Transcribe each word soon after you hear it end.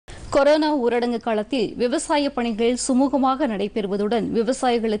Corona ஊரடங்கு காலத்தில் விவசாய பணிகள் சுமூகமாக நடைபெறுவதுடன்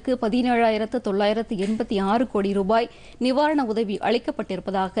விவசாயிகளுக்கு 17,986 கோடி ரூபாய் நிவாரண உதவி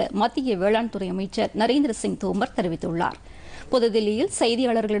அளிக்கப்பட்டிருப்பதாக மத்திய வேளாண் துறை அமைச்சர் நரேந்திர சிங் தோமர் தெரிவித்துள்ளார். புதுதில்லியில்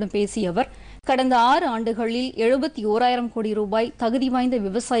செய்தியாளர்களிடம் பேசிய அவர், கடந்த 6 ஆண்டுகளில் 71,000 கோடி ரூபாய் தகுதி வாய்ந்த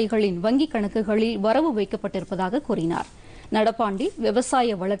விவசாயிகளின் வங்கிக் கணக்குகளில் வரவு வைக்கப்பட்டிருப்பதாக கூறினார். நடப்பாண்டில்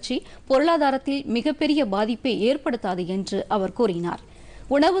விவசாய வளர்ச்சி பொருளாதாரத்தில் மிகப்பெரிய பாதிப்பை ஏற்படுத்தாது என்று அவர் கூறினார்.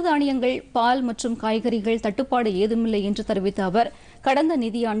 உணவு தானியங்கள், பால் மற்றும் காய்கறிகள் தட்டுப்பாடு ஏதுமில்லை என்று தெரிவித்த அவர், கடந்த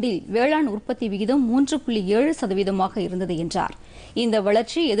நிதியாண்டில் வேளாண் உற்பத்தி விகிதம் 3.7% இருந்தது என்றார். இந்த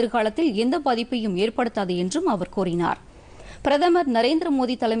வளர்ச்சி எதிர்காலத்தில் எந்த பாதிப்பையும் ஏற்படுத்தாது என்றும் அவர் கூறினார். பிரதமர் நரேந்திர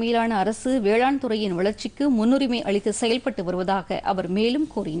மோடி தலைமையிலான அரசு வேளாண் துறையின் வளர்ச்சிக்கு முன்னுரிமை அளித்து செயல்பட்டு வருவதாக அவர் மேலும்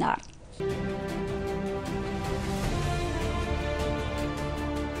கூறினார்.